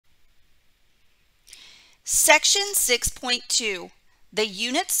Section 6.2, the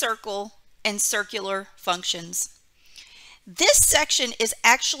unit circle and circular functions. This section is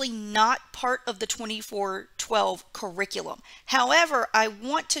actually not part of the 2412 curriculum. However, I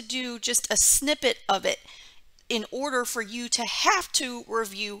want to do just a snippet of it in order for you to have to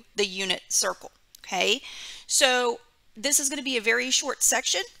review the unit circle. Okay, so this is going to be a very short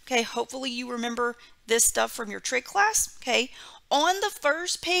section. Okay, hopefully you remember this stuff from your trig class. Okay, on the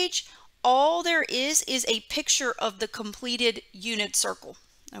first page, all there is a picture of the completed unit circle.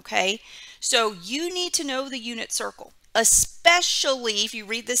 Okay, so you need to know the unit circle, especially if you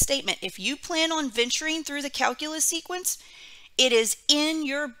read this statement. If you plan on venturing through the calculus sequence, it is in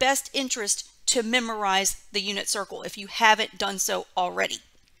your best interest to memorize the unit circle if you haven't done so already.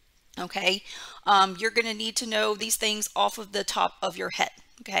 Okay, you're going to need to know these things off of the top of your head.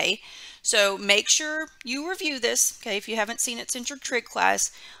 Okay, so make sure you review this. Okay, if you haven't seen it since your trig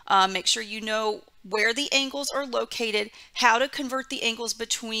class, make sure you know where the angles are located, how to convert the angles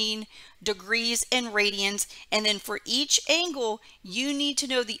between degrees and radians, and then for each angle, you need to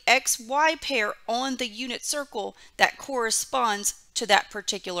know the XY pair on the unit circle that corresponds to that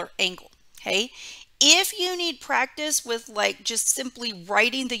particular angle. Okay, if you need practice with like just simply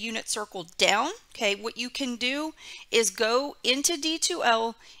writing the unit circle down, okay, what you can do is go into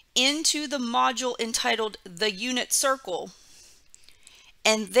D2L, into the module entitled the unit circle,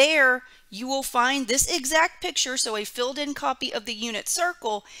 and there you will find this exact picture, so a filled in copy of the unit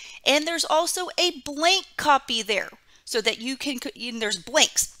circle, and there's also a blank copy there so that you can, and there's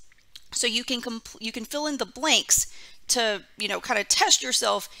blanks, so you can fill in the blanks to, kind of test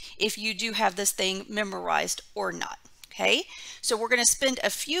yourself if you do have this thing memorized or not. Okay, so we're going to spend a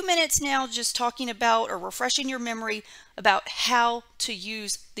few minutes now just talking about or refreshing your memory about how to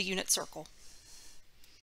use the unit circle.